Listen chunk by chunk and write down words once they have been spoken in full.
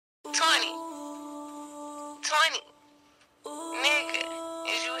20. Nigga,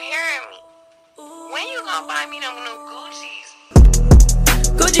 is you hearing me? When you gonna buy me them new Gucci's?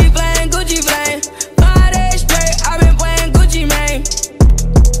 Gucci flame, 5 days straight, I've been playing Gucci Mane.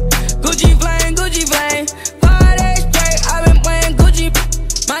 Gucci flame, 5 days straight, I've been playing Gucci.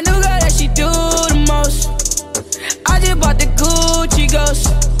 My new girl that she do the most. I just bought the Gucci Ghost.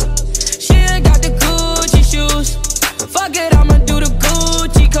 She ain't got the Gucci shoes. Fuck it, I'ma do the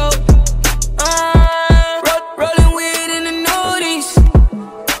Gucci coat. Rolling weed in the nudies.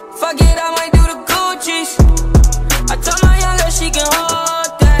 Fuck it, I might do the Gucci's. I told my young girl she can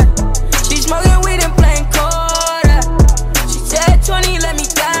hold that. She smoking weed and playing Kodak. She said 20, let me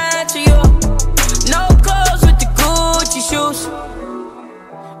die to you. No clothes with the Gucci shoes.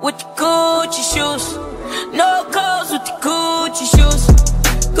 With the Gucci shoes. No clothes with the Gucci shoes.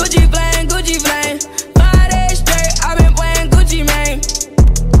 Gucci flame, 5 days straight, I've been playing Gucci Mane.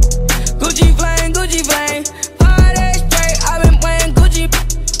 Gucci flame, 5 days straight, I've been playing Gucci.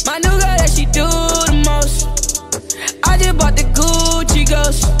 My new girl that she do the most. I just bought the Gucci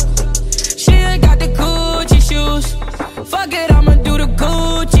Ghost. She ain't got the Gucci shoes. Fuck it, I'ma do the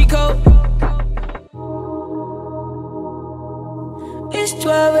Gucci coat. It's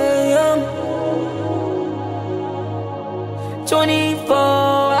 12 a.m. 24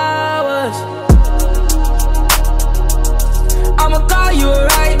 hours. I'ma call you,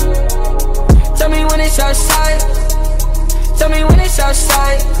 alright? Tell me when it's outside. Tell me when it's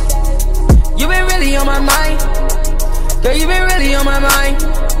outside. You been really on my mind. Girl, you been really on my mind.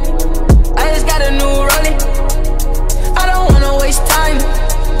 I just got a new rollie. I don't wanna waste time.